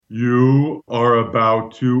You are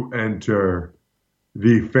about to enter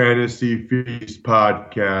the Fantasy Feast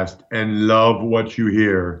podcast and love what you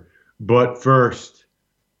hear. But first,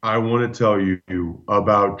 I want to tell you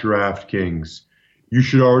about DraftKings. You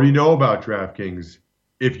should already know about DraftKings.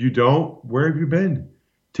 If you don't, where have you been?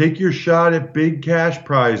 Take your shot at big cash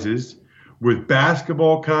prizes with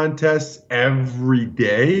basketball contests every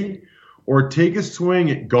day, or take a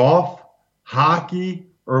swing at golf, hockey,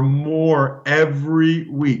 or more every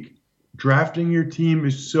week. Drafting your team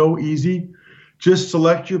is so easy. Just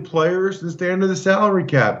select your players and stay under the salary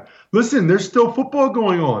cap. Listen, there's still football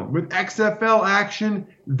going on with XFL action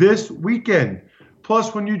this weekend.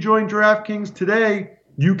 Plus, when you join DraftKings today,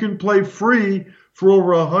 you can play free for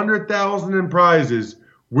over $100,000 in prizes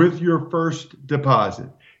with your first deposit.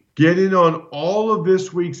 Get in on all of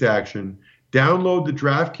this week's action. Download the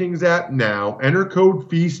DraftKings app now. Enter code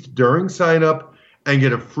FEAST during sign-up and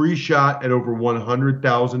get a free shot at over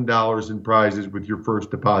 $100,000 in prizes with your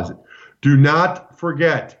first deposit. Do not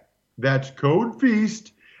forget, that's code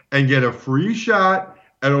FEAST and get a free shot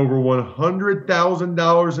at over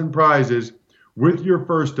 $100,000 in prizes with your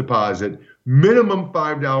first deposit. Minimum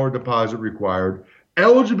 $5 deposit required.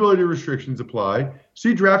 Eligibility restrictions apply.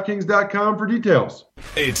 See DraftKings.com for details.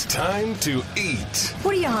 It's time to eat.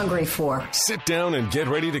 What are you hungry for? Sit down and get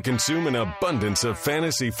ready to consume an abundance of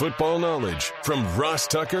fantasy football knowledge from Ross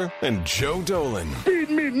Tucker and Joe Dolan. Feed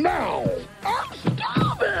me now. I'm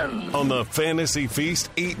starving. On the Fantasy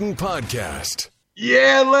Feast Eatin' Podcast.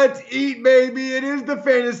 Yeah, let's eat, baby. It is the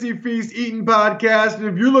Fantasy Feast Eatin' Podcast. And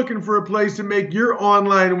if you're looking for a place to make your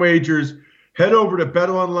online wagers, head over to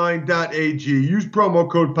betonline.ag. Use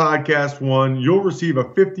promo code podcast1. You'll receive a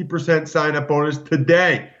 50% sign-up bonus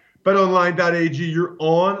today. betonline.ag, your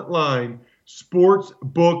online sports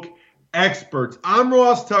book experts. I'm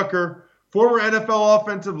Ross Tucker, former NFL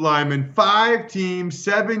offensive lineman, 5 teams,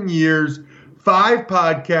 7 years, 5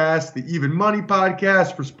 podcasts, the Even Money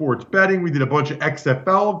podcast for sports betting. We did a bunch of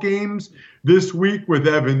XFL games this week with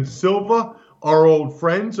Evan Silva, our old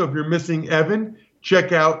friend. So if you're missing Evan,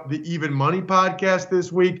 check out the Even Money podcast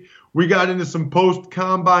this week. We got into some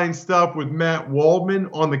post-combine stuff with Matt Waldman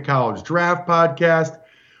on the College Draft podcast.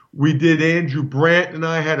 We did Andrew Brandt and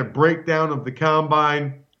I had a breakdown of the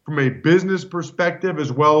combine from a business perspective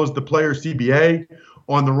as well as the player CBA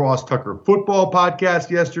on the Ross Tucker Football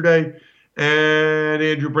podcast yesterday. And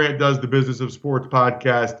Andrew Brandt does the Business of Sports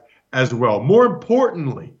podcast as well. More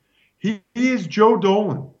importantly, he is Joe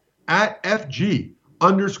Dolan at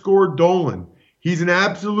FG_Dolan. He's an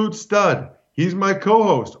absolute stud. He's my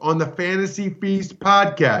co-host on the Fantasy Feast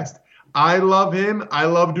podcast. I love him. I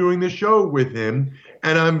love doing the show with him.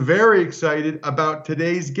 And I'm very excited about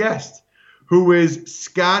today's guest, who is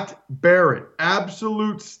Scott Barrett.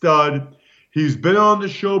 Absolute stud. He's been on the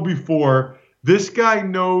show before. This guy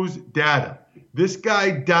knows data. This guy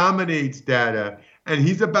dominates data. And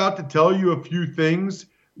he's about to tell you a few things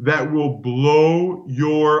that will blow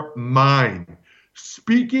your mind.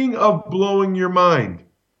 Speaking of blowing your mind,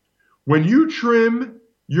 when you trim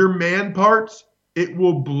your man parts, it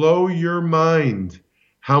will blow your mind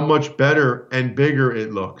how much better and bigger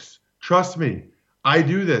it looks. Trust me, I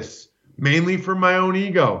do this mainly for my own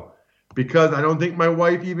ego because I don't think my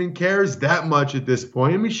wife even cares that much at this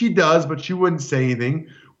point. I mean, she does, but she wouldn't say anything.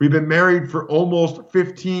 We've been married for almost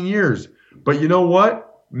 15 years. But you know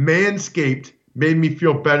what? Manscaped made me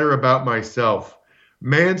feel better about myself.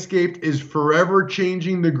 Manscaped is forever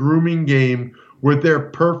changing the grooming game with their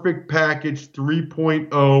Perfect Package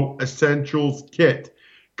 3.0 Essentials Kit.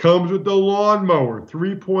 Comes with the Lawnmower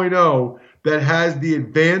 3.0 that has the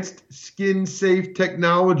advanced skin-safe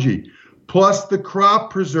technology, plus the Crop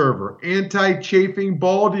Preserver, anti-chafing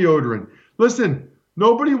ball deodorant. Listen,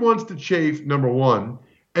 nobody wants to chafe, number one,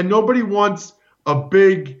 and nobody wants a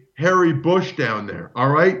big, hairy bush down there, all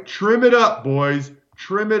right? Trim it up, boys.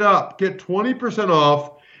 Trim it up. Get 20%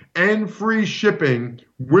 off and free shipping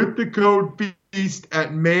with the code FEAST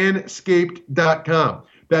at manscaped.com.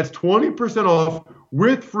 That's 20% off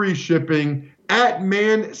with free shipping at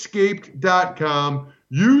manscaped.com.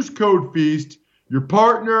 Use code FEAST. Your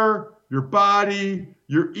partner, your body,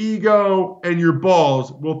 your ego, and your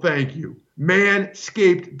balls will thank you.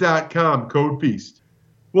 Manscaped.com, code FEAST.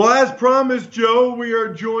 Well, as promised, Joe, we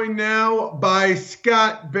are joined now by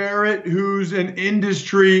Scott Barrett, who's an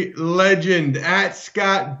industry legend at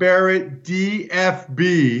Scott Barrett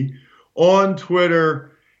DFB on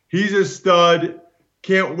Twitter. He's a stud.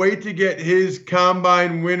 Can't wait to get his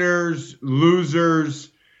combine winners,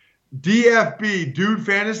 losers. DFB, dude,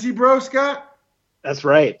 fantasy bro, Scott? That's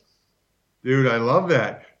right. Dude, I love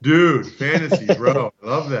that. Dude, fantasy bro, I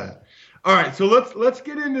love that. All right, so let's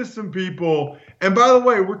get into some people. And by the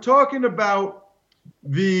way, we're talking about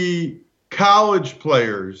the college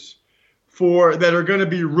players that are going to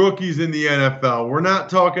be rookies in the NFL. We're not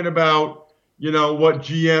talking about, what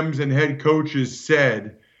GMs and head coaches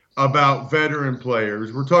said about veteran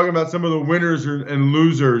players. We're talking about some of the winners and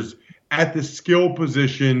losers at the skill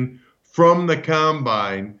position from the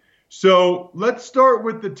combine. So let's start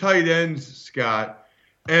with the tight ends, Scott.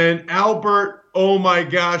 And Albert, oh my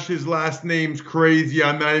gosh, his last name's crazy.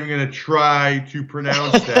 I'm not even going to try to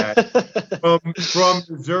pronounce that. from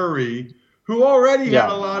Missouri, who already had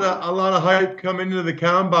a lot of hype come into the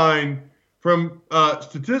combine from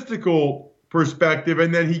statistical perspective,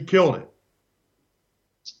 and then he killed it.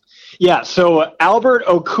 Yeah, so Albert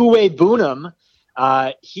Okwuegbunam,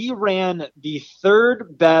 he ran the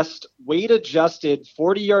third best weight-adjusted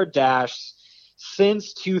 40-yard dash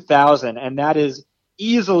since 2000, and that is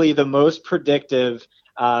easily the most predictive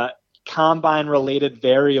combine-related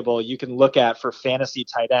variable you can look at for fantasy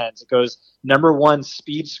tight ends. It goes number one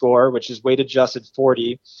speed score, which is weight-adjusted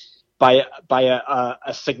 40, by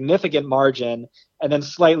a significant margin, and then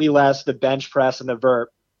slightly less the bench press and the vert.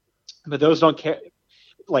 But those don't care.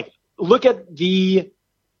 Look at the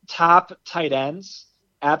top tight ends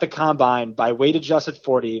at the combine by weight-adjusted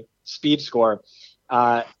 40 speed score.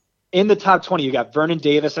 In the top 20, you got Vernon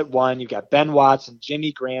Davis at 1. You got Ben Watson,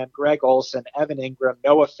 Jimmy Graham, Greg Olsen, Evan Ingram,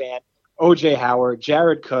 Noah Fant, O.J. Howard,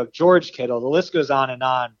 Jared Cook, George Kittle. The list goes on and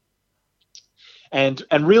on. And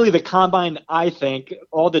really, the combine, I think,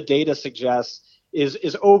 all the data suggests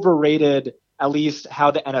is overrated. At least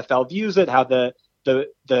how the NFL views it, how the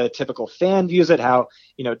typical fan views it, how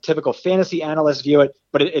typical fantasy analysts view it.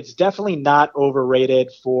 But it's definitely not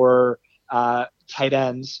overrated for tight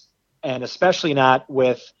ends, and especially not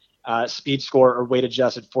with speed score or weight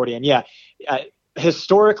adjusted 40. And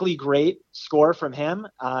historically great score from him,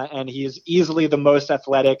 and he is easily the most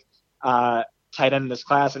athletic tight end in this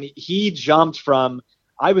class. And he jumped from,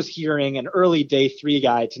 I was hearing, an early day 3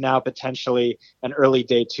 guy to now potentially an early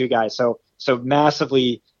day 2 guy. So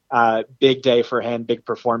massively big day for him, big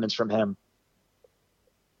performance from him.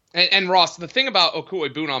 And Ross, the thing about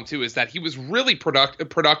Okwuegbunam too is that he was really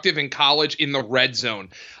productive in college in the red zone.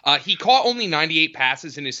 He caught only 98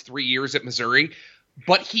 passes in his 3 years at Missouri,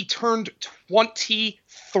 but he turned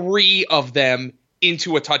 23 of them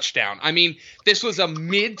into a touchdown. I mean, this was a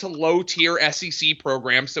mid to low tier SEC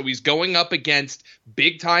program, so he's going up against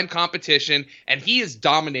big time competition, and he is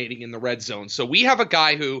dominating in the red zone. So we have a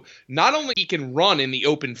guy who not only he can run in the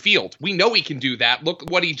open field, we know he can do that. Look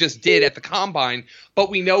what he just did at the combine,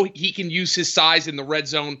 but we know he can use his size in the red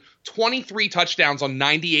zone. 23 touchdowns on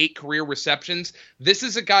 98 career receptions. This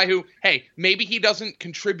is a guy who, hey, maybe he doesn't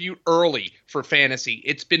contribute early for fantasy.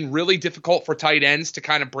 It's been really difficult for tight ends to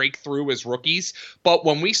kind of break through as rookies. But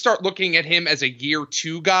when we start looking at him as a year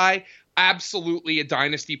 2 guy, absolutely a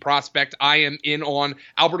dynasty prospect. I am in on.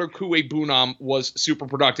 Albert Okwuegbunam was super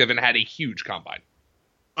productive and had a huge combine.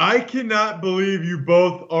 I cannot believe you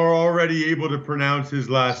both are already able to pronounce his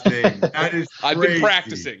last name. That is crazy. I've been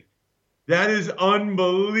practicing. That is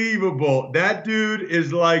unbelievable. That dude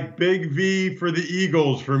is like Big V for the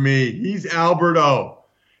Eagles for me. He's Albert O.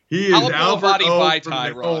 He is Albert O from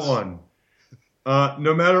now on.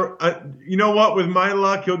 No matter, you know what? With my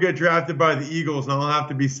luck, he'll get drafted by the Eagles, and I'll have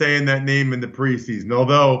to be saying that name in the preseason.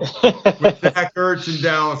 Although with Zach Ertz and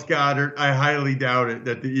Dallas Goedert, I highly doubt it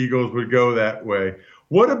that the Eagles would go that way.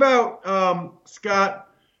 What about Scott?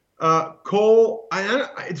 Cole,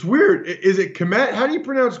 it's weird. Is it Kmet? How do you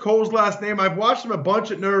pronounce Cole's last name? I've watched him a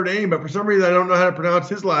bunch at Notre Dame, but for some reason I don't know how to pronounce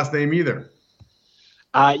his last name either.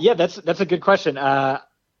 That's a good question.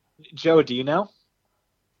 Joe, do you know?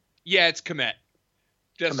 Yeah, it's Kmet.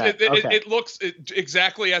 It looks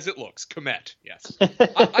exactly as it looks. Kmet, yes.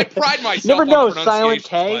 I pride myself never know, on Silent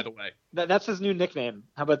K. By the way. That's his new nickname.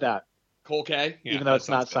 How about that? Cole K? Yeah, even though it's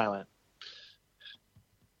not silent.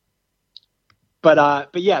 But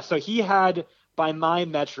yeah, so he had, by my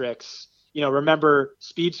metrics, remember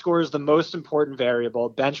speed score is the most important variable.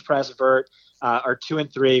 Bench press, vert are 2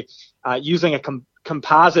 and 3. Using a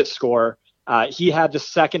composite score, he had the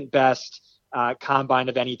second best combine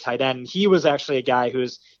of any tight end. He was actually a guy who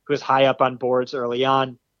was high up on boards early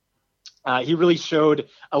on. He really showed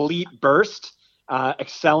elite burst,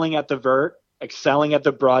 excelling at the vert, excelling at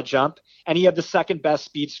the broad jump, and he had the second best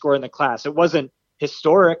speed score in the class. It wasn't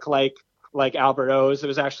historic like Albert O's. It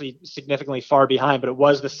was actually significantly far behind, but it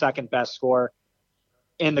was the second best score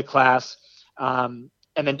in the class. And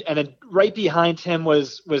then right behind him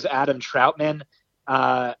was Adam Troutman.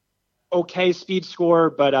 Okay speed score,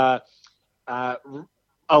 but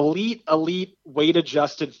elite weight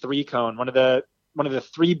adjusted 3-cone, one of the one of the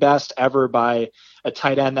 3 best ever by a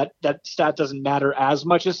tight end. That stat doesn't matter as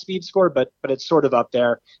much as speed score, but it's sort of up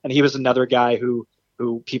there. And he was another guy who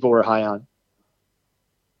people were high on.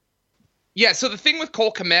 Yeah, so the thing with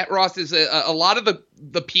Cole Kmet, Ross, is a lot of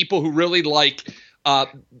the people who really like,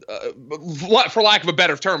 for lack of a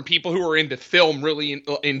better term, people who are into film really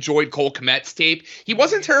enjoyed Cole Kmet's tape. He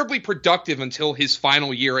wasn't terribly productive until his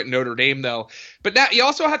final year at Notre Dame, though. But now you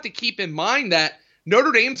also have to keep in mind that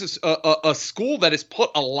Notre Dame's a school that has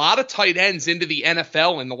put a lot of tight ends into the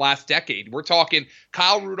NFL in the last decade. We're talking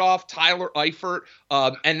Kyle Rudolph, Tyler Eifert,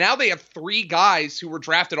 and now they have 3 guys who were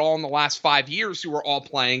drafted all in the last 5 years who are all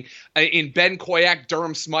playing in Ben Koyak,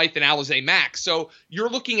 Durham Smythe, and Alize Mack. So you're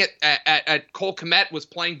looking at Cole Kmet was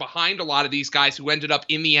playing behind a lot of these guys who ended up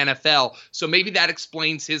in the NFL. So maybe that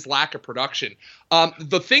explains his lack of production.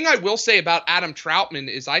 The thing I will say about Adam Troutman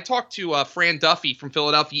is I talked to Fran Duffy from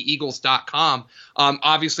PhiladelphiaEagles.com.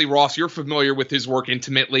 Obviously, Ross, you're familiar with his work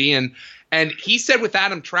intimately. And he said with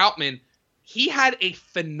Adam Troutman, he had a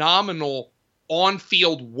phenomenal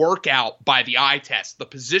on-field workout by the eye test. The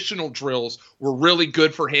positional drills were really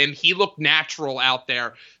good for him. He looked natural out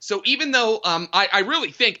there. So even though I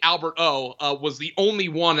really think Albert O was the only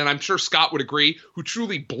one, and I'm sure Scott would agree, who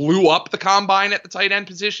truly blew up the combine at the tight end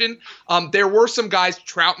position, there were some guys,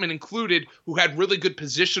 Troutman included, who had really good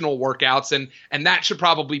positional workouts, and that should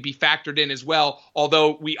probably be factored in as well,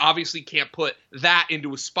 although we obviously can't put that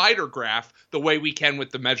into a spider graph the way we can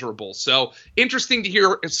with the measurables. So interesting to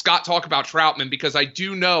hear Scott talk about Troutman, because I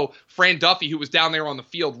do know Fran Duffy, who was down there on the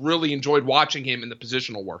field, really enjoyed watching him in the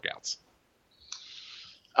positional workouts.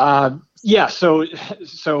 Yeah,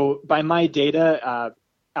 so by my data,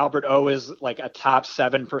 Albert O is like a top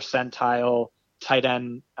 7 percentile tight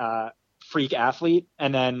end freak athlete,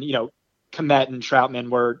 and then Kmet and Troutman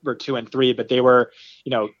were 2 and 3, but they were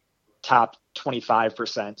top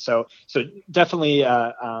 25%. So definitely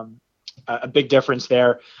a big difference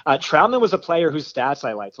there. Troutman was a player whose stats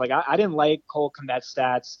I liked. Like I didn't like Cole Kmet's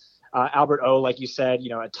stats. Albert O, like you said,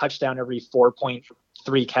 a touchdown every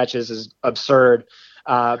 4.3 catches is absurd.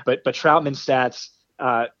 But Troutman's stats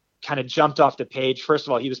kind of jumped off the page. First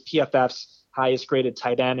of all, he was PFF's highest graded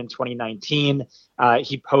tight end in 2019.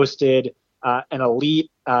 He posted an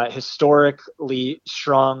elite, historically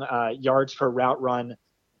strong yards per route run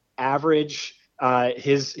average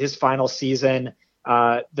his final season,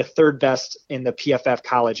 the 3rd best in the PFF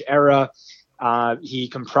college era. He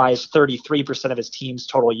comprised 33% of his team's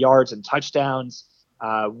total yards and touchdowns,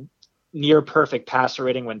 near perfect passer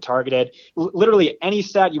rating when targeted. Literally any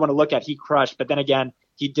stat you want to look at, he crushed. But then again,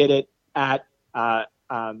 he did it at a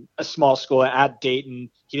small school, at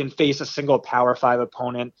Dayton. He didn't face a single Power 5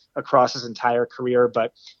 opponent across his entire career.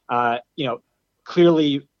 But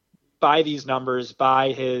clearly, by these numbers,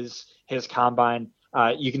 by his combine,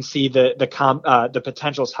 you can see the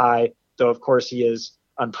potential's high, though of course he is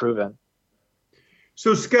unproven.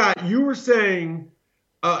 So Scott, you were saying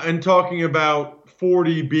and talking about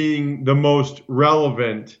 40 being the most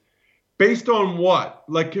relevant, based on what?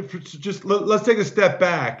 Like, let's take a step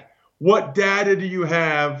back. What data do you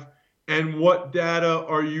have, and what data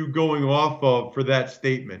are you going off of for that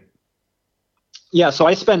statement? Yeah, so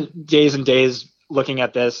I spent days and days looking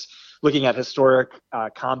at historic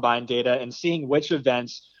combine data and seeing which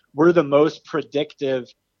events were the most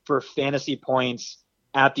predictive for fantasy points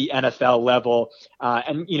at the NFL level.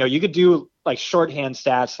 And you could do like shorthand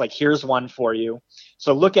stats, like here's one for you.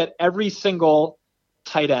 So look at every single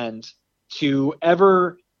tight end to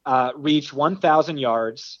ever reach 1,000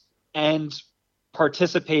 yards and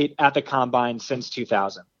participate at the combine since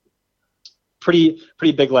 2000. Pretty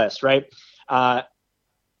big list, right? On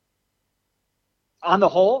the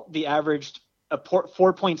whole, they averaged a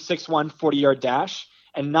 4.61 40-yard dash,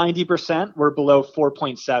 and 90% were below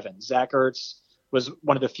 4.7. Zach Ertz was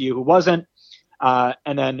one of the few who wasn't.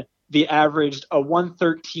 And then they averaged a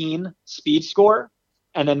 113 speed score,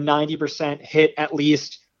 and then 90% hit at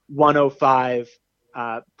least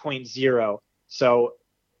 105.0. So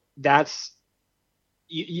that's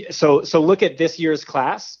so look at this year's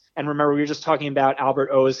class, and remember we were just talking about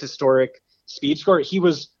Albert O's historic speed score. He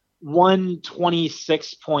was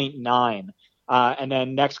 126.9, and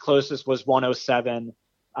then next closest was 107,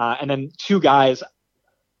 and then 2 guys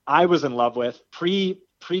I was in love with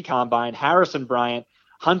pre-combine, Harrison Bryant,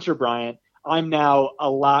 Hunter Bryant. I'm now a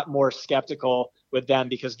lot more skeptical with them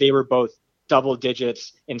because they were both double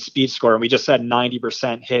digits in speed score, and we just said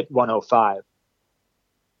 90% hit 105.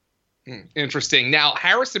 Interesting. Now,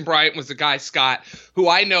 Harrison Bryant was a guy, Scott, who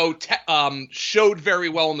I know showed very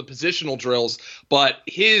well in the positional drills, but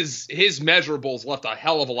his measurables left a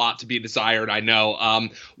hell of a lot to be desired. I know.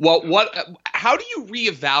 How do you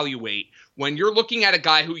reevaluate when you're looking at a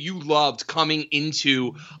guy who you loved coming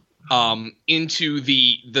into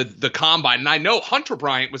the combine. And I know Hunter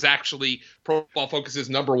Bryant was actually Pro Football Focus's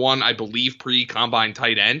number one, I believe, pre-combine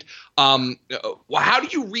tight end. How do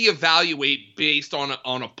you reevaluate based on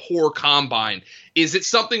a poor combine? Is it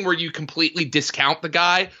something where you completely discount the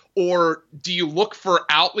guy, or do you look for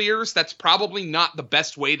outliers? That's probably not the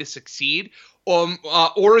best way to succeed.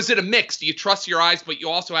 Or is it a mix? Do you trust your eyes, but you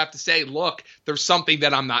also have to say, look, there's something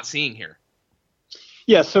that I'm not seeing here?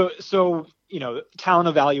 Yeah. So talent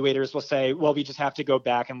evaluators will say, well, we just have to go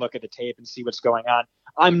back and look at the tape and see what's going on.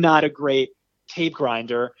 I'm not a great tape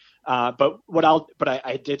grinder, but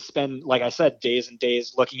I did spend, like I said, days and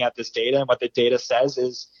days looking at this data, and what the data says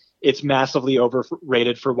is it's massively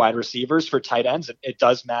overrated for wide receivers. For tight ends, it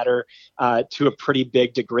does matter to a pretty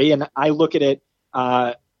big degree, and I look at it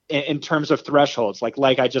in terms of thresholds,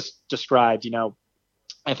 like I just described.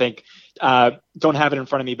 I think don't have it in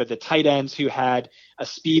front of me, but the tight ends who had a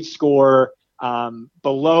speed score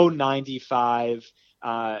below 95,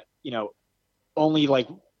 only like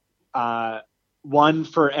one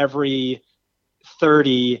for every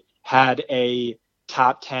 30 had a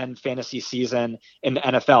top 10 fantasy season in the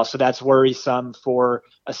NFL. So that's worrisome for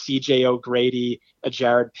a CJ O'Grady, a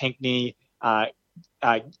Jared Pinkney,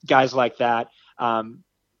 guys like that.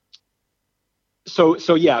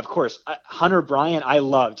 So yeah, of course, Hunter Bryant, I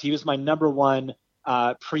loved. He was my number one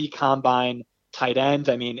pre-combine tight end.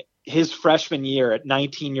 I mean, his freshman year at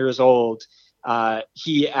 19 years old,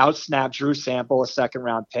 he outsnapped Drew Sample, a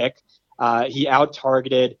second-round pick. He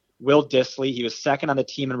out-targeted Will Dissly. He was second on the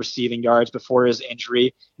team in receiving yards before his injury.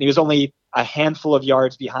 And he was only a handful of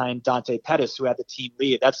yards behind Dante Pettis, who had the team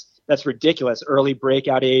lead. That's ridiculous. Early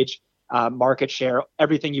breakout age, market share,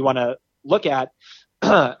 everything you want to look at.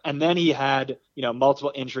 And then he had,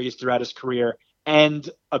 multiple injuries throughout his career and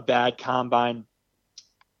a bad combine.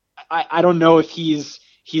 I don't know if he's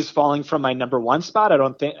falling from my number one spot. I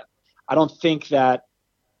don't think that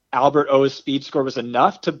Albert O's speed score was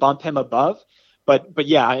enough to bump him above. But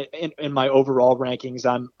yeah, in my overall rankings,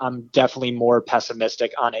 I'm definitely more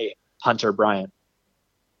pessimistic on a Hunter Bryant.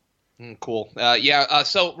 Cool.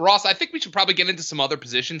 So Ross, I think we should probably get into some other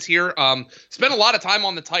positions here. Spent a lot of time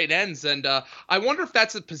on the tight ends, and I wonder if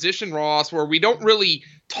that's a position, Ross, where we don't really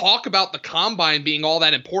talk about the combine being all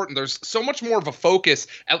that important. There's so much more of a focus,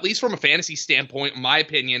 at least from a fantasy standpoint, in my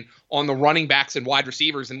opinion, on the running backs and wide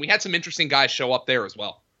receivers, and we had some interesting guys show up there as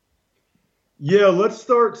well. Yeah, let's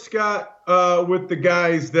start, Scott, with the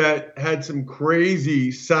guys that had some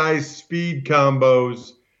crazy size-speed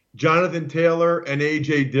combos. Jonathan Taylor and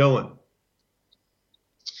A.J. Dillon.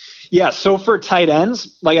 Yeah, so for tight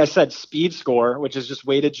ends, like I said, speed score, which is just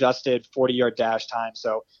weight adjusted 40-yard dash time.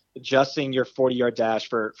 So adjusting your 40-yard dash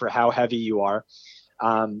for how heavy you are.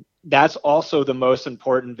 That's also the most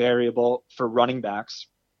important variable for running backs.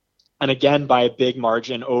 And again, by a big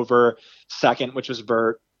margin over second, which was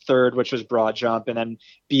vert, third, which was broad jump, and then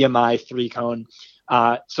BMI 3-cone.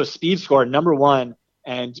 So speed score, number one,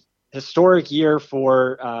 and historic year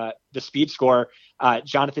for the speed score.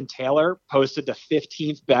 Jonathan Taylor posted the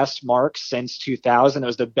 15th best mark since 2000. It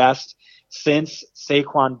was the best since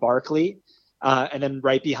Saquon Barkley. And then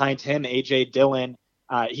right behind him, A.J. Dillon.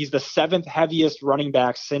 He's the seventh heaviest running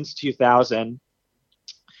back since 2000.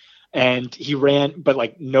 And he ran, but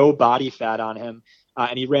like no body fat on him.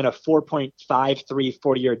 And he ran a 4.53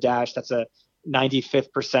 40-yard dash. That's a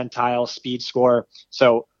 95th percentile speed score.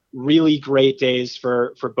 So really great days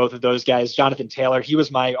for both of those guys. Jonathan Taylor, he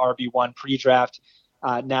was my RB1 pre-draft.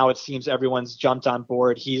 Now it seems everyone's jumped on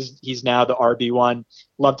board. He's now the RB1.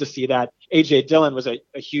 Love to see that. A.J. Dillon was a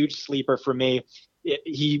huge sleeper for me.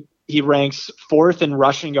 He ranks fourth in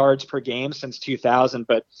rushing yards per game since 2000,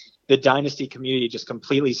 but the dynasty community just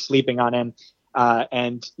completely sleeping on him.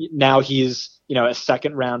 And now he's, a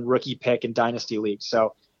second-round rookie pick in dynasty leagues.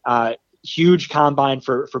 So huge combine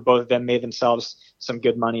for both of them, made themselves some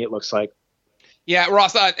good money, it looks like. Yeah,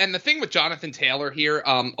 Ross, and the thing with Jonathan Taylor here,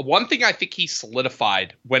 one thing I think he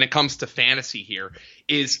solidified when it comes to fantasy here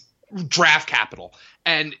is draft capital.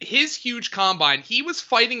 And his huge combine, he was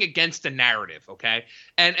fighting against a narrative, okay?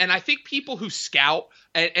 And I think people who scout,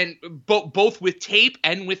 and both with tape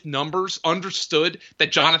and with numbers, understood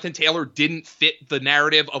that Jonathan Taylor didn't fit the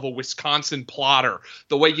narrative of a Wisconsin plotter,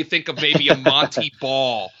 the way you think of maybe a Monty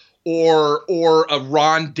Ball or a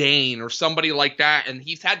Ron Dane or somebody like that, and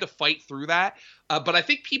he's had to fight through that. But I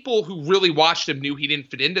think people who really watched him knew he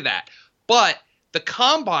didn't fit into that. But the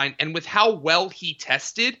combine, and with how well he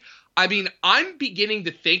tested, I mean, I'm beginning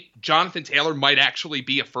to think Jonathan Taylor might actually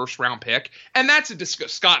be a first-round pick, and that's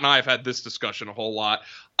Scott and I have had this discussion a whole lot.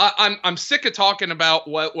 I'm sick of talking about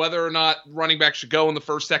whether or not running back should go in the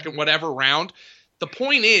first, second, whatever round. The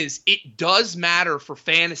point is, it does matter for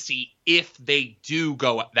fantasy if they do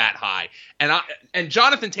go that high. And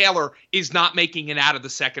Jonathan Taylor is not making it out of the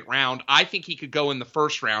second round. I think he could go in the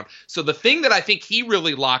first round. So the thing that I think he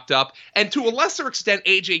really locked up, and to a lesser extent,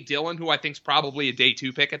 A.J. Dillon, who I think is probably a day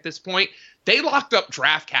 2 pick at this point, they locked up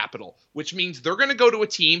draft capital, which means they're going to go to a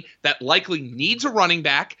team that likely needs a running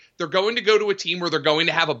back. They're going to go to a team where they're going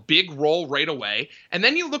to have a big role right away. And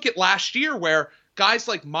then you look at last year where guys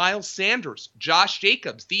like Miles Sanders, Josh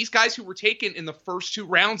Jacobs, these guys who were taken in the first 2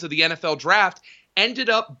 rounds of the NFL draft ended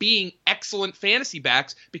up being excellent fantasy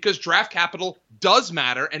backs because draft capital does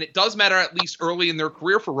matter, and it does matter at least early in their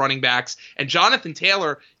career for running backs. And Jonathan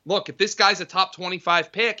Taylor, look, if this guy's a top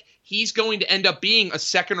 25 pick, he's going to end up being a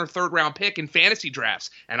second or third round pick in fantasy drafts.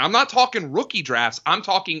 And I'm not talking rookie drafts, I'm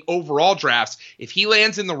talking overall drafts. If he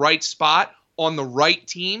lands in the right spot on the right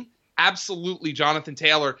team, absolutely Jonathan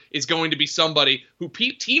Taylor is going to be somebody who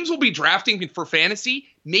teams will be drafting for fantasy,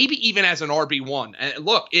 maybe even as an RB1. And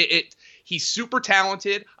look, he's super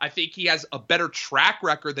talented. I think he has a better track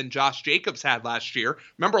record than Josh Jacobs had last year.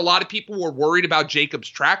 Remember, a lot of people were worried about Jacobs'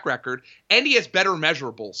 track record, and he has better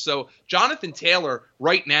measurables. So Jonathan Taylor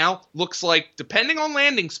right now looks like, depending on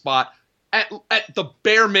landing spot, at the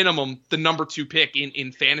bare minimum, the number 2 pick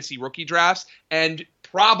in fantasy rookie drafts, and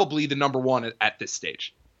probably the number 1 at this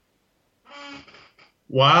stage.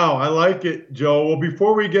 Wow, I like it, Joe. Well,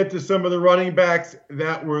 before we get to some of the running backs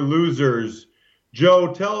that were losers,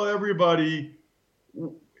 Joe, tell everybody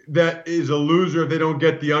that is a loser if they don't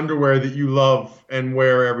get the underwear that you love and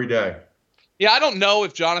wear every day. Yeah, I don't know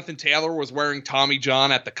if Jonathan Taylor was wearing Tommy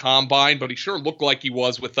John at the Combine, but he sure looked like he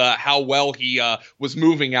was with how well he was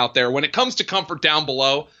moving out there. When it comes to comfort down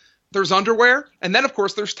below, there's underwear, and then, of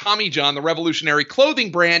course, there's Tommy John, the revolutionary clothing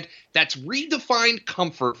brand that's redefined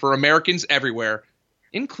comfort for Americans everywhere,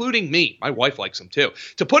 including me. My wife likes them, too.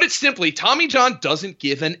 To put it simply, Tommy John doesn't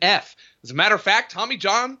give an F. As a matter of fact, Tommy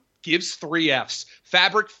John gives 3 Fs: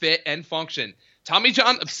 fabric, fit, and function. Tommy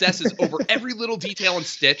John obsesses over every little detail and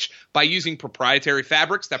stitch by using proprietary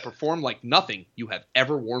fabrics that perform like nothing you have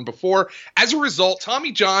ever worn before. As a result,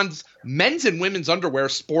 Tommy John's men's and women's underwear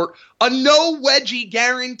sport a no wedgie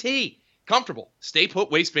guarantee. Comfortable, stay put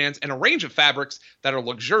waistbands, and a range of fabrics that are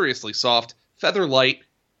luxuriously soft, feather light.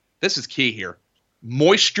 This is key here.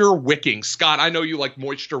 Moisture wicking. Scott, I know you like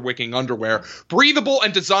moisture wicking underwear. Breathable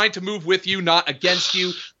and designed to move with you, not against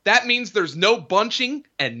you. That means there's no bunching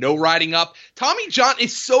and no riding up. Tommy John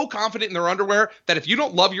is so confident in their underwear that if you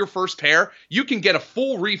don't love your first pair, you can get a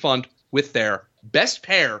full refund with their best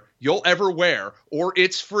pair you'll ever wear, or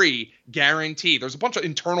it's free guarantee. There's a bunch of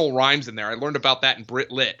internal rhymes in there. I learned about that in Brit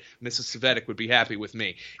Lit. Mrs. Savetic would be happy with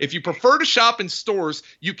me. If you prefer to shop in stores,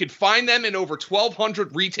 you can find them in over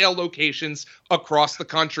 1,200 retail locations across the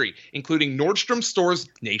country, including Nordstrom stores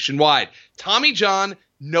nationwide. Tommy John,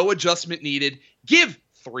 no adjustment needed. Give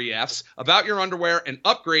 3 Fs about your underwear and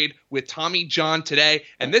upgrade with Tommy John today.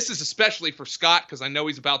 And this is especially for Scott because I know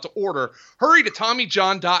he's about to order. Hurry to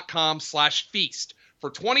TommyJohn.com/feast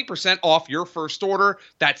for 20% off your first order.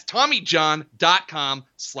 That's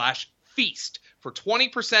TommyJohn.com/feast for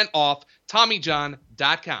 20% off.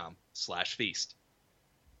 TommyJohn.com/feast.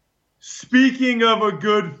 Speaking of a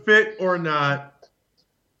good fit or not,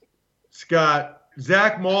 Scott,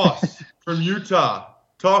 Zach Moss from Utah,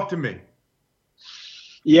 talk to me.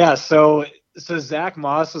 Yeah, so Zach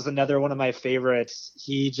Moss was another one of my favorites.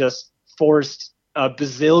 He just forced a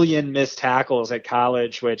bazillion missed tackles at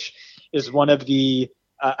college, which is one of the,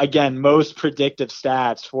 again, most predictive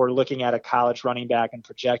stats for looking at a college running back and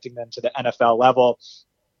projecting them to the NFL level.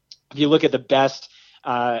 If you look at the best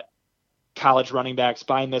college running backs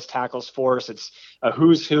by missed tackles force, it's a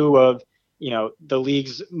who's who of, the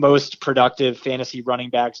league's most productive fantasy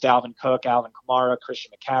running backs: Dalvin Cook, Alvin Kamara,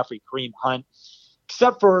 Christian McCaffrey, Kareem Hunt,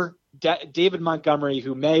 except for David Montgomery,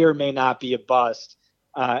 who may or may not be a bust.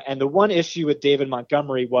 And the one issue with David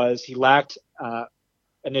Montgomery was he lacked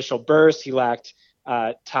initial burst. He lacked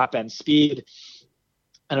top-end speed.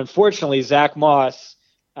 And unfortunately, Zach Moss,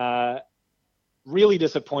 really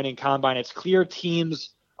disappointing combine. It's clear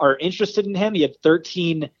teams are interested in him. He had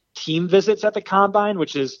 13 team visits at the combine,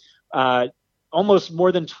 which is almost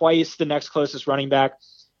more than twice the next closest running back.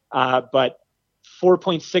 But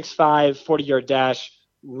 4.65 40-yard dash,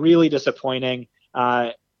 really disappointing.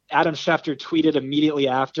 Adam Schefter tweeted immediately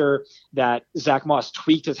after that Zach Moss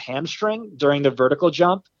tweaked his hamstring during the vertical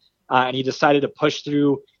jump, and he decided to push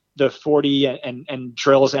through the 40 and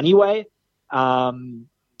drills anyway.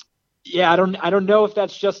 Yeah, I don't know if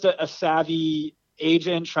that's just a savvy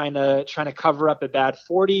agent trying to cover up a bad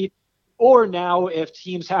 40, or now if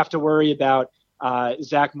teams have to worry about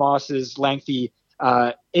Zach Moss's lengthy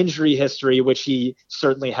injury history, which he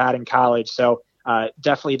certainly had in college. So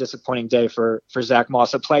definitely a disappointing day for Zach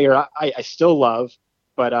Moss, a player I still love,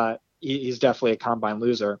 but he's definitely a combine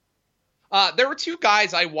loser. There were two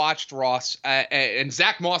guys I watched, Ross, and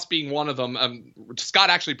Zach Moss being one of them. Scott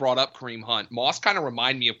actually brought up Kareem Hunt. Moss kind of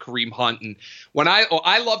reminded me of Kareem Hunt, and when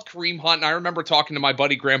I loved Kareem Hunt, and I remember talking to my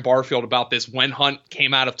buddy Graham Barfield about this when Hunt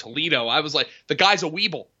came out of Toledo. I was like, the guy's a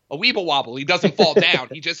weeble wobble. He doesn't fall down.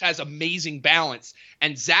 He just has amazing balance,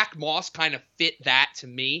 and Zach Moss kind of fit that to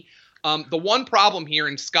me. The one problem here,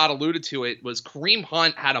 and Scott alluded to it, was Kareem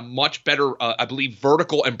Hunt had a much better, I believe,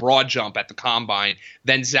 vertical and broad jump at the combine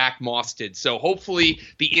than Zach Moss did. So hopefully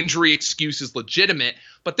the injury excuse is legitimate.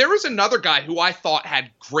 But there was another guy who I thought had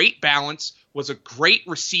great balance, was a great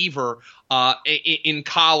receiver in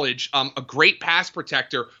college, a great pass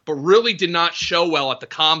protector, but really did not show well at the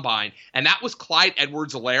combine. And that was Clyde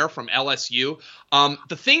Edwards-Helaire from LSU.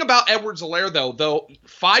 The thing about Edwards-Helaire, though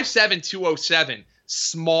 5'7", 207,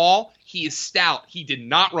 small, he is stout. He did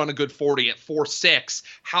not run a good 40 at 4.6.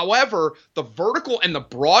 However, the vertical and the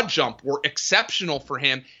broad jump were exceptional for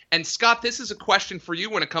him. And Scott, this is a question for you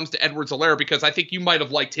when it comes to Edwards-Helaire, because I think you might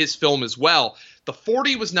have liked his film as well. The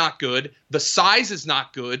 40 was not good. The size is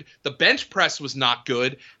not good. The bench press was not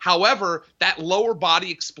good. However, that lower body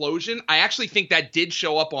explosion, I actually think that did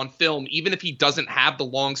show up on film, even if he doesn't have the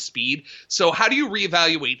long speed. So how do you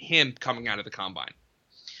reevaluate him coming out of the combine?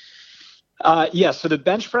 So the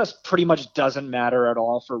bench press pretty much doesn't matter at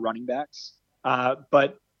all for running backs.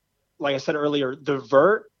 But like I said earlier, the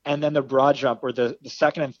vert and then the broad jump were the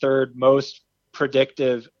second and third most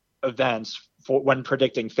predictive events for when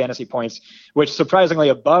predicting fantasy points, which surprisingly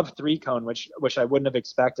above 3-cone, which I wouldn't have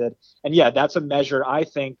expected. And yeah, that's a measure, I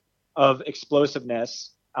think, of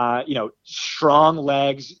explosiveness. Strong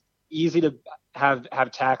legs, easy to have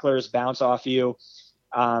tacklers bounce off you.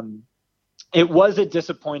 It was a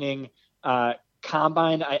disappointing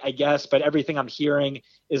combine, I guess, but everything I'm hearing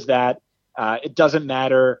is that it doesn't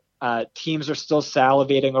matter. Teams are still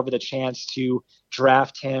salivating over the chance to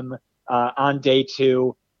draft him on day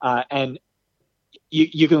 2. And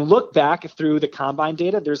you can look back through the combine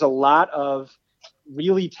data. There's a lot of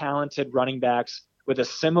really talented running backs with a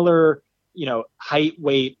similar, height,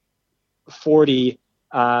 weight, 40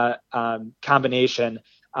 combination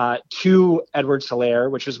to Edwards-Helaire,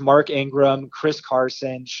 which was Mark Ingram, Chris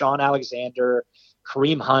Carson, Sean Alexander,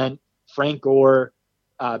 Kareem Hunt, Frank Gore,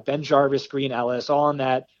 Ben Jarvis, Green Ellis, all in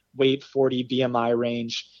that weight 40 BMI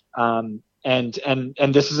range. And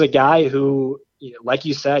this is a guy who, like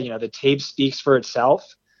you said, the tape speaks for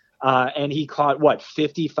itself. And he caught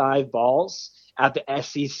 55 balls at the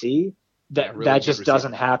SEC. That just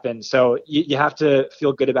doesn't happen. So you have to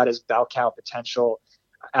feel good about his bell cow potential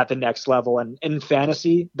at the next level. And in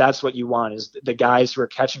fantasy, that's what you want, is the guys who are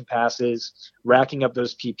catching passes, racking up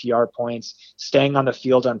those PPR points, staying on the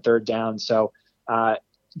field on third down. So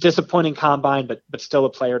disappointing combine, but still a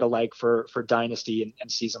player to like for dynasty and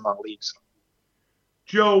season-long leagues.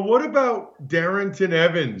 Joe, what about Darrington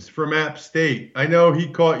Evans from App State? I know he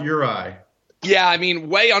caught your eye. Yeah, I mean,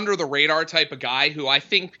 way under the radar type of guy who I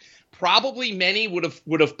think probably many would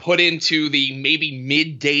have put into the maybe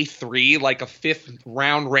mid-day 3, like a 5th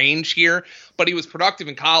round range here, but he was productive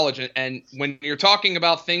in college. And when you're talking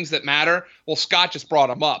about things that matter, well, Scott just brought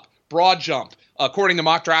him up. Broad jump, according to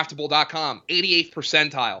mockdraftable.com, 88th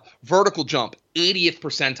percentile. Vertical jump, 80th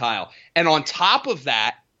percentile. And on top of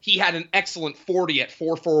that, he had an excellent 40 at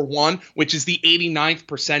 4.41, which is the 89th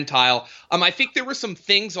percentile. I think there were some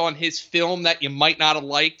things on his film that you might not have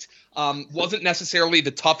liked. Wasn't necessarily the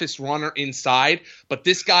toughest runner inside, but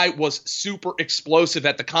this guy was super explosive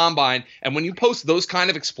at the combine. And when you post those kind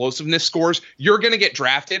of explosiveness scores, you're going to get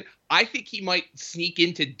drafted. I think he might sneak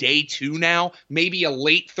into day 2 now, maybe a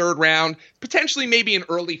late 3rd round, potentially maybe an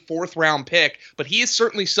early 4th round pick, but he is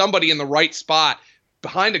certainly somebody in the right spot.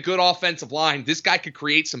 Behind a good offensive line, this guy could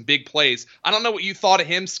create some big plays. I don't know what you thought of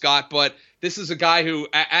him, Scott, but this is a guy who,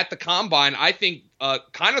 at the combine, I think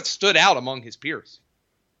kind of stood out among his peers.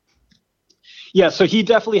 Yeah, so he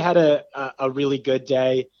definitely had a really good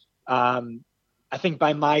day. I think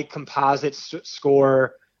by my composite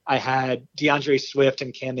score, I had DeAndre Swift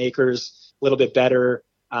and Cam Akers a little bit better,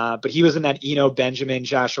 but he was in that Eno Benjamin,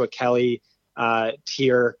 Joshua Kelly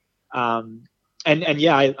tier. And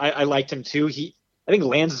yeah, I liked him too. I think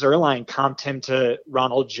Lance Zierlein comped him to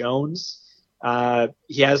Ronald Jones.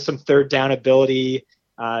 He has some third down ability.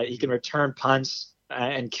 He can return punts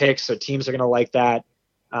and kicks, so teams are going to like that.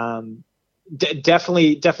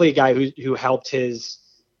 definitely a guy who helped his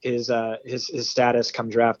status come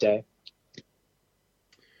draft day.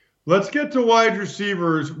 Let's get to wide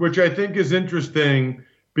receivers, which I think is interesting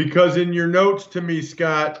because in your notes to me,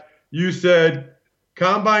 Scott, you said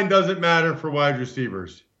combine doesn't matter for wide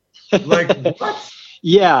receivers. Like what?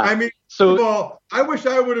 Yeah. I mean, so first of all, I wish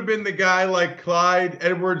I would have been the guy like Clyde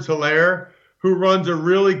Edwards-Helaire who runs a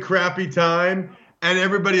really crappy time and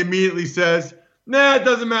everybody immediately says, nah, it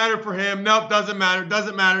doesn't matter for him. Nope, doesn't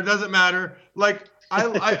matter. Like,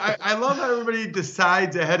 I love how everybody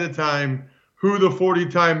decides ahead of time who the 40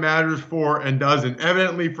 time matters for and doesn't.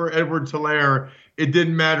 Evidently for Edwards-Helaire, it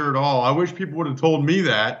didn't matter at all. I wish people would have told me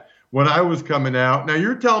that when I was coming out. Now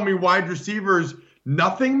you're telling me wide receivers,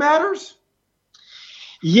 nothing matters?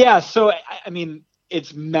 Yeah, so I mean,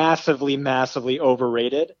 it's massively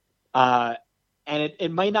overrated. And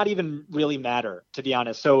it might not even really matter, to be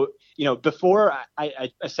honest. So, before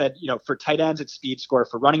I said, for tight ends, it's speed score.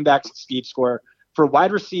 For running backs, it's speed score. For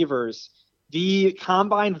wide receivers, the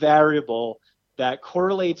combine variable that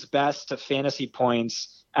correlates best to fantasy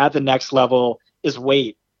points at the next level is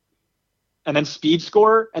weight, and then speed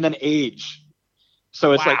score, and then age.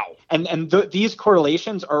 So it's these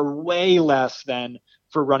correlations are way less than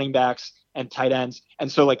for running backs and tight ends.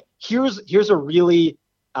 And so here's a really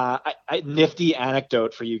nifty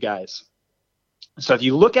anecdote for you guys. So if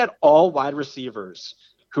you look at all wide receivers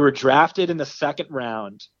who were drafted in the second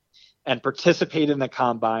round and participated in the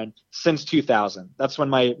combine since 2000, that's when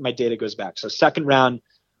my data goes back. So second round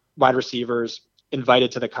wide receivers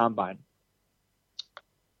invited to the combine.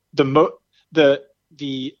 The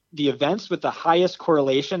events with the highest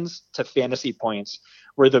correlations to fantasy points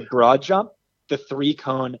were the broad jump, the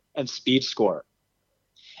 3-cone, and speed score.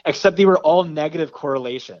 Except they were all negative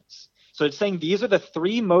correlations. So it's saying these are the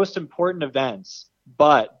 3 most important events,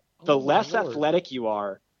 but the less athletic you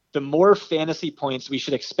are, the more fantasy points we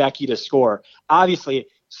should expect you to score. Obviously,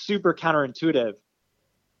 super counterintuitive,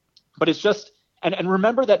 but it's just and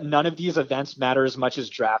remember that none of these events matter as much as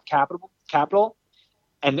draft capital.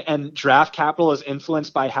 And draft capital is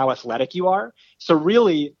influenced by how athletic you are. So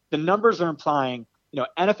really, the numbers are implying,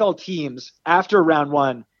 NFL teams after round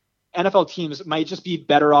 1, NFL teams might just be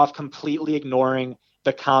better off completely ignoring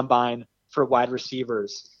the combine for wide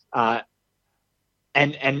receivers. And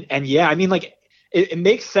yeah, I mean, it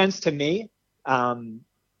makes sense to me. Wide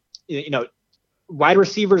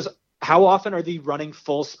receivers, how often are they running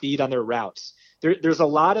full speed on their routes? There's a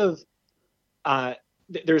lot of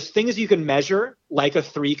there's things you can measure, like a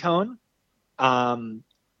 3-cone, and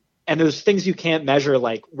there's things you can't measure,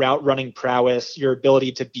 like route running prowess, your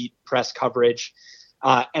ability to beat press coverage,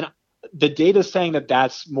 and the data is saying that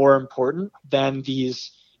that's more important than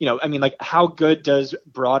these. How good does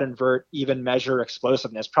broad invert even measure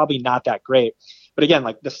explosiveness? Probably not that great. But again,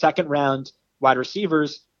 the second round wide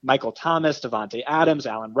receivers, Michael Thomas, Devontae Adams,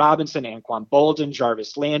 Allen Robinson, Anquan Boldin,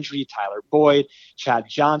 Jarvis Landry, Tyler Boyd, Chad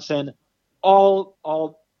Johnson, all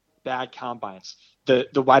bad combines. The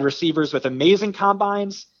wide receivers with amazing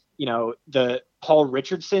combines, the Paul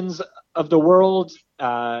Richardsons of the world,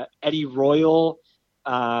 Eddie Royal,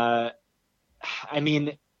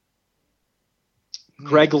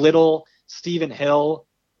 Greg Little, Stephen Hill.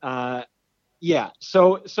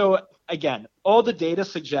 So again, all the data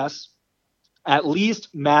suggests at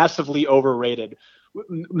least massively overrated.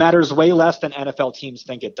 Matters way less than NFL teams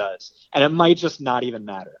think it does. And it might just not even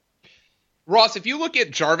matter. Ross, if you look at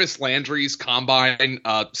Jarvis Landry's combine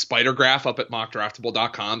spider graph up at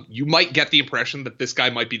mockdraftable.com, you might get the impression that this guy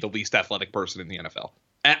might be the least athletic person in the NFL.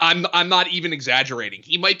 And I'm not even exaggerating.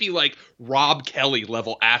 He might be like Rob Kelly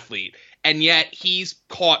level athlete. And yet he's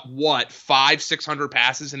caught 500-600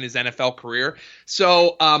 passes in his NFL career.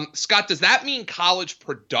 So, Scott, does that mean college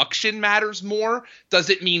production matters more?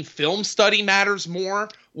 Does it mean film study matters more?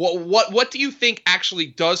 What do you think actually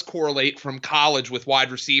does correlate from college with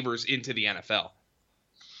wide receivers into the NFL?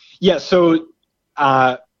 Yeah. So,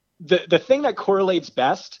 the thing that correlates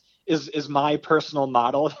best is my personal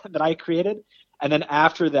model that I created, and then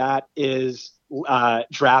after that is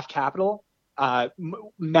draft capital.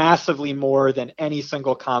 Massively more than any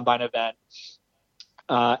single combine event.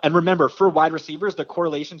 And remember, for wide receivers, the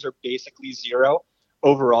correlations are basically 0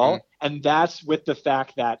 overall. Mm-hmm. And that's with the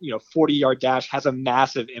fact that, 40-yard dash has a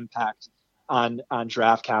massive impact on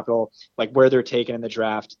draft capital, like where they're taken in the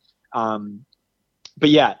draft. But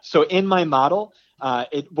yeah, so in my model,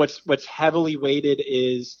 what's heavily weighted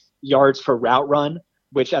is yards per route run,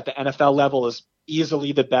 which at the NFL level is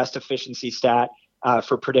easily the best efficiency stat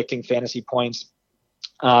for predicting fantasy points.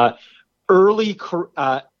 Early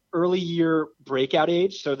year breakout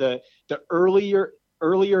age. So the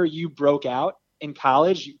earlier you broke out in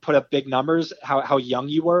college, you put up big numbers, how young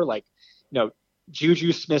you were. Like,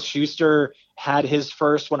 Juju Smith-Schuster had his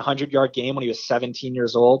first 100-yard game when he was 17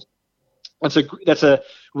 years old. That's a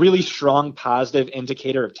really strong positive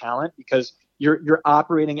indicator of talent, because you're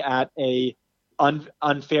operating at a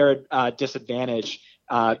unfair disadvantage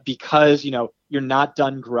because you're not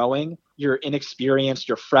done growing, you're inexperienced,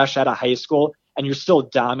 you're fresh out of high school, and you're still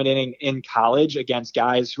dominating in college against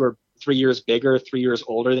guys who are 3 years bigger, 3 years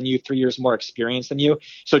older than you, 3 years more experienced than you.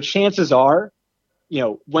 So chances are,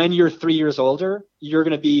 when you're 3 years older, you're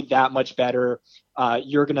going to be that much better.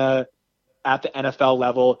 You're going to, at the NFL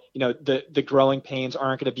level, the growing pains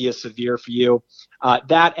aren't going to be as severe for you.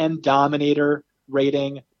 That and dominator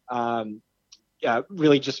rating,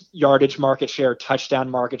 really just yardage market share, touchdown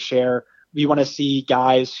market share. We want to see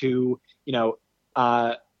guys who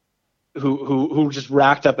just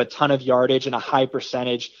racked up a ton of yardage and a high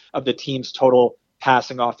percentage of the team's total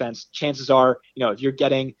passing offense. Chances are, if you're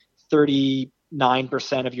getting 39%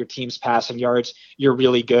 of your team's passing yards, you're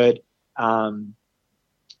really good.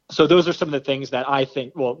 So those are some of the things that I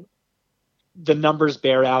think, the numbers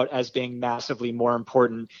bear out as being massively more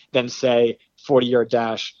important than, say, 40-yard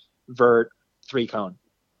dash, vert, 3-cone.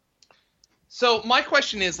 So my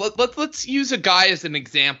question is, let's use a guy as an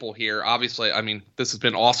example here. Obviously, I mean, this has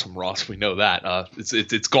been awesome, Ross. We know that.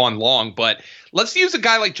 It's gone long, but let's use a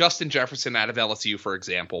guy like Justin Jefferson out of LSU, for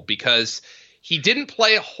example, because he didn't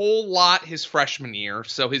play a whole lot his freshman year,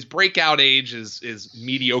 so his breakout age is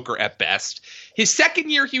mediocre at best. His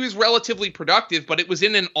second year, he was relatively productive, but it was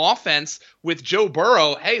in an offense with Joe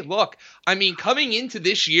Burrow. Hey, look, I mean, coming into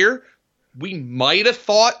this year, we might have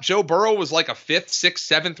thought Joe Burrow was like a 5th, 6th,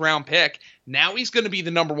 7th round pick. Now he's going to be the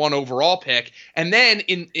number 1 overall pick. And then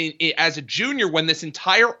in as a junior, when this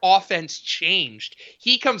entire offense changed,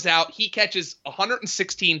 he comes out, he catches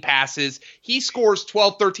 116 passes. He scores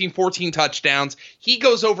 12, 13, 14 touchdowns. He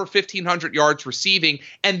goes over 1,500 yards receiving.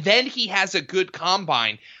 And then he has a good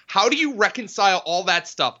combine. How do you reconcile all that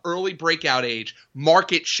stuff? Early breakout age,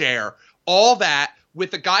 market share, all that,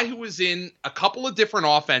 with a guy who was in a couple of different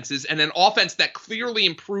offenses and an offense that clearly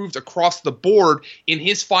improved across the board in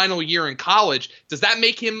his final year in college? Does that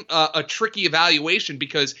make him a tricky evaluation,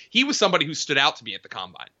 because he was somebody who stood out to me at the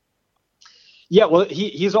combine? Yeah, well,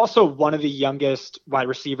 he's also one of the youngest wide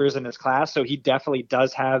receivers in this class, so he definitely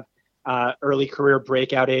does have early career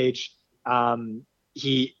breakout age.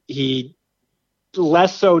 He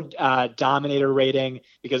less so dominator rating,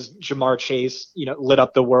 because Jamar Chase, lit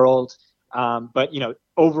up the world. But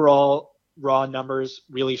overall raw numbers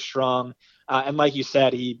really strong. And like you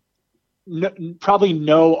said, probably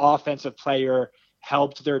no offensive player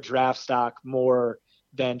helped their draft stock more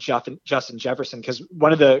than Justin Jefferson, because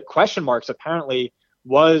one of the question marks apparently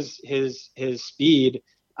was his speed.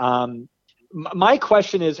 My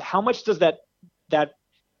question is, how much does that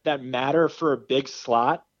matter for a big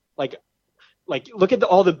slot? Like look at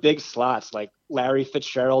all the big slots, like Larry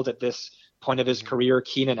Fitzgerald at this point of his career,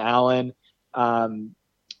 Keenan Allen,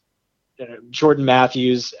 Jordan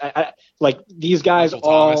Matthews, these guys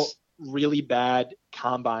all really bad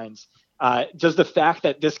combines. Does the fact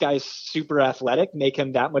that this guy's super athletic make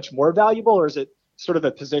him that much more valuable, or is it sort of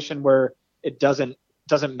a position where it doesn't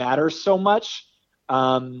matter so much?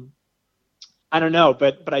 I don't know,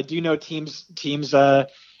 but I do know teams.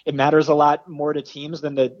 It matters a lot more to teams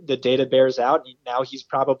than the data bears out. Now he's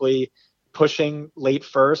probably pushing late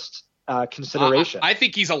first consideration. I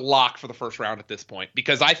think he's a lock for the first round at this point,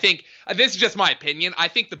 because I think, this is just my opinion, I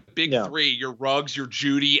think the big three, your Ruggs, your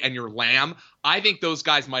Judy, and your Lamb, I think those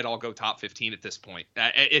guys might all go top 15 at this point.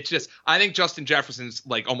 It's just, I think Justin Jefferson's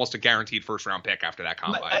like almost a guaranteed first round pick after that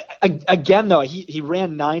combine. Again, though, he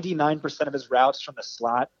ran 99% of his routes from the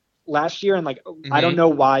slot last year, and I don't know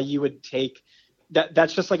why you would take that.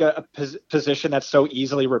 That's just like a position that's so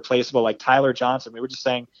easily replaceable, like Tyler Johnson. We were just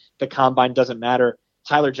saying the combine doesn't matter.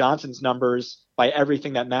 Tyler Johnson's numbers, by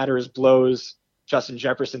everything that matters, blows Justin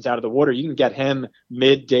Jefferson's out of the water. You can get him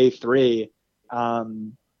mid day 3. I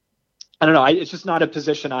don't know. It's just not a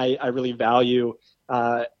position I really value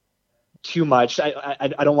too much. I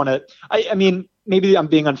don't want to. I mean, maybe I'm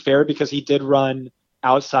being unfair because he did run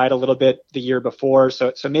outside a little bit the year before,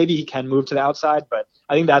 so maybe he can move to the outside. But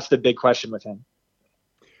I think that's the big question with him,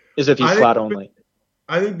 is if he's flat only.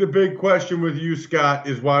 I think the big question with you, Scott,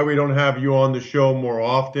 is why we don't have you on the show more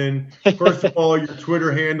often. First of all, your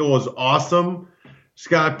Twitter handle is awesome.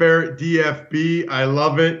 Scott Barrett, DFB. I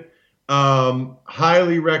love it.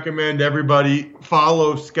 Highly recommend everybody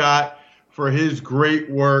follow Scott for his great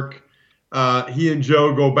work. He and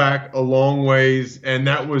Joe go back a long ways, and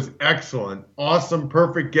that was excellent. Awesome,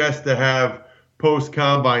 perfect guest to have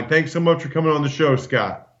post-combine. Thanks so much for coming on the show,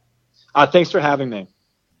 Scott. Thanks for having me.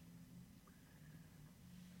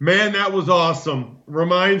 Man, that was awesome.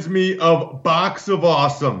 Reminds me of Box of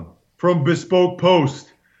Awesome from Bespoke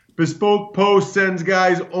Post. Bespoke Post sends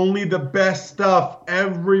guys only the best stuff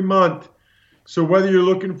every month. So whether you're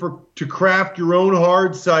looking to craft your own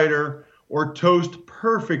hard cider or toast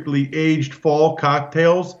perfectly aged fall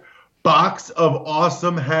cocktails, Box of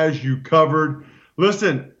Awesome has you covered.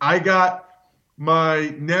 Listen, I got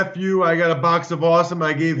my nephew, I got a Box of Awesome.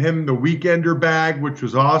 I gave him the Weekender bag, which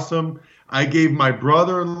was awesome. I gave my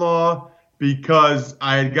brother-in-law, because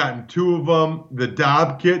I had gotten 2 of them, the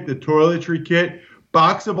Dobb kit, the toiletry kit.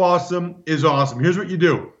 Box of Awesome is awesome. Here's what you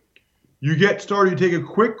do. You get started, you take a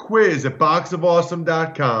quick quiz at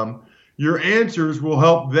boxofawesome.com. Your answers will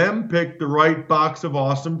help them pick the right Box of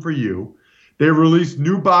Awesome for you. They release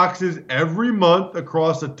new boxes every month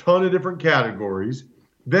across a ton of different categories.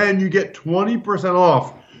 Then you get 20%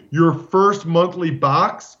 off your first monthly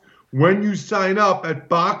box when you sign up at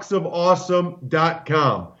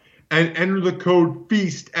boxofawesome.com and enter the code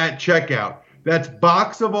FEAST at checkout. That's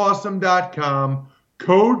boxofawesome.com,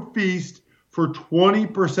 code FEAST for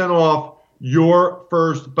 20% off your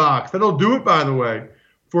first box. That'll do it, by the way,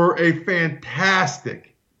 for a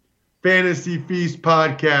fantastic Fantasy Feast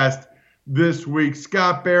podcast this week.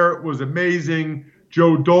 Scott Barrett was amazing.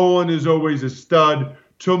 Joe Dolan is always a stud.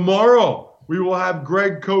 Tomorrow, we will have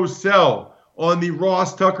Greg Cosell on the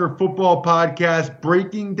Ross Tucker Football Podcast,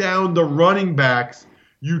 breaking down the running backs.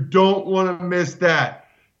 You don't want to miss that.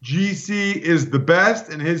 GC is the best,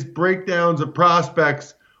 and his breakdowns of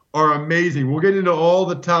prospects are amazing. We'll get into all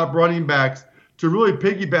the top running backs to really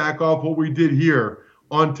piggyback off what we did here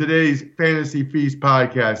on today's Fantasy Feast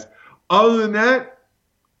podcast. Other than that,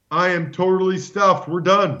 I am totally stuffed. We're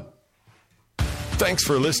done. Thanks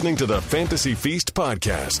for listening to the Fantasy Feast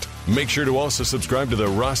podcast. Make sure to also subscribe to the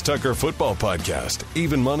Ross Tucker Football Podcast,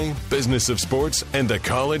 Even Money, Business of Sports, and the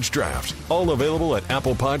College Draft. All available at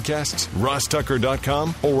Apple Podcasts,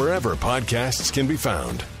 rosstucker.com, or wherever podcasts can be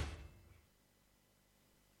found.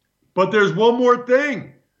 But there's one more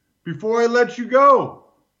thing before I let you go.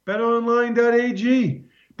 BetOnline.ag.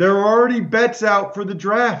 There are already bets out for the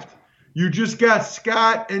draft. You just got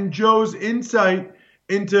Scott and Joe's insight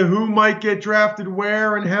into who might get drafted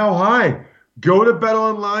where and how high. Go to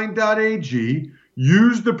betonline.ag,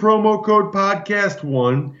 use the promo code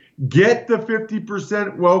podcast1, get the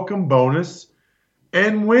 50% welcome bonus,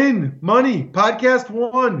 and win money.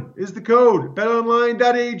 Podcast1 is the code.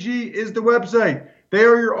 betonline.ag is the website. They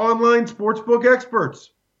are your online sportsbook experts.